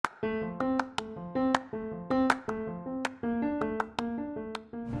Hi,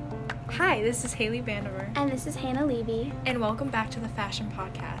 this is Haley Bandemer. And this is Hannah Levy. And welcome back to the Fashion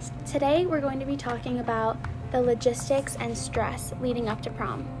Podcast. Today we're going to be talking about the logistics and stress leading up to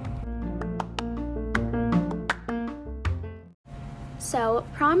prom. So,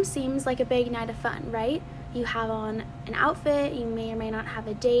 prom seems like a big night of fun, right? You have on an outfit, you may or may not have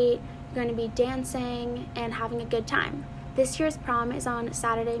a date, you're going to be dancing and having a good time. This year's prom is on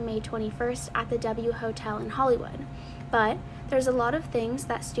Saturday, May 21st at the W Hotel in Hollywood. But there's a lot of things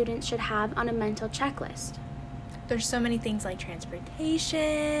that students should have on a mental checklist. There's so many things like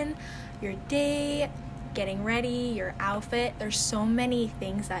transportation, your date, getting ready, your outfit. There's so many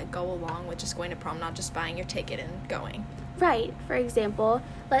things that go along with just going to prom, not just buying your ticket and going. Right. For example,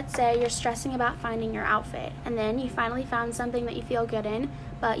 let's say you're stressing about finding your outfit, and then you finally found something that you feel good in,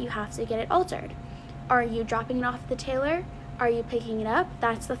 but you have to get it altered. Are you dropping it off at the tailor? Are you picking it up?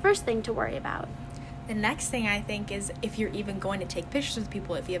 That's the first thing to worry about. The next thing I think is if you're even going to take pictures with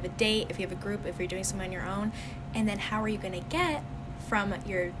people, if you have a date, if you have a group, if you're doing something on your own, and then how are you going to get from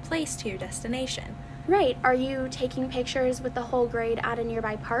your place to your destination? Right. Are you taking pictures with the whole grade at a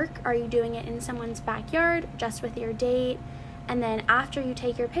nearby park? Are you doing it in someone's backyard, just with your date? And then after you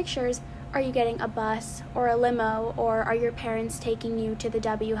take your pictures, are you getting a bus or a limo, or are your parents taking you to the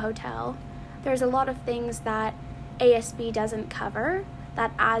W Hotel? There's a lot of things that ASB doesn't cover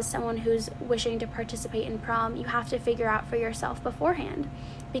that as someone who's wishing to participate in prom, you have to figure out for yourself beforehand,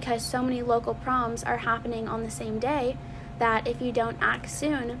 because so many local proms are happening on the same day that if you don't act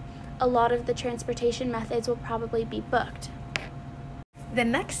soon, a lot of the transportation methods will probably be booked. The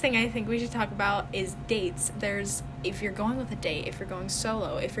next thing I think we should talk about is dates. If you're going with a date, if you're going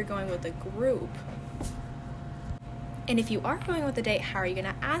solo, if you're going with a group. And if you are going with a date, how are you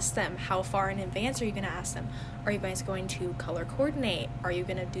going to ask them? How far in advance are you going to ask them? Are you guys going to color coordinate? Are you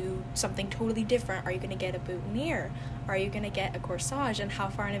going to do something totally different? Are you going to get a boutonniere? Are you going to get a corsage? And how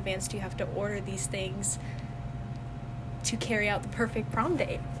far in advance do you have to order these things to carry out the perfect prom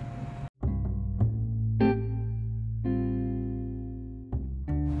date?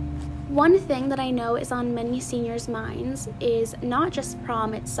 One thing that I know is on many seniors' minds is not just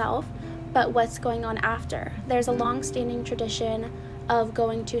prom itself, but what's going on after. There's a long-standing tradition of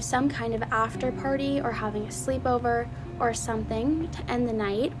going to some kind of after party or having a sleepover or something to end the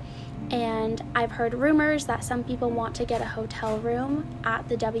night. And I've heard rumors that some people want to get a hotel room at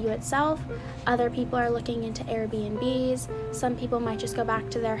the W itself. Other people are looking into Airbnbs. Some people might just go back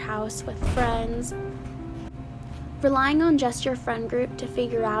to their house with friends. Relying on just your friend group to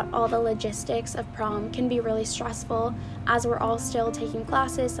figure out all the logistics of prom can be really stressful, as we're all still taking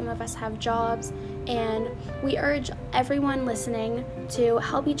classes, some of us have jobs, and we urge everyone listening to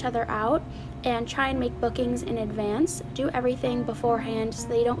help each other out and try and make bookings in advance. Do everything beforehand so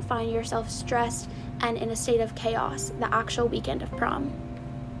that you don't find yourself stressed and in a state of chaos the actual weekend of prom.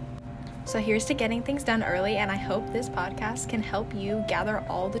 So here's to getting things done early, and I hope this podcast can help you gather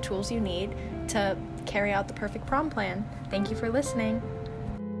all the tools you need to carry out the perfect prom plan. Thank you for listening.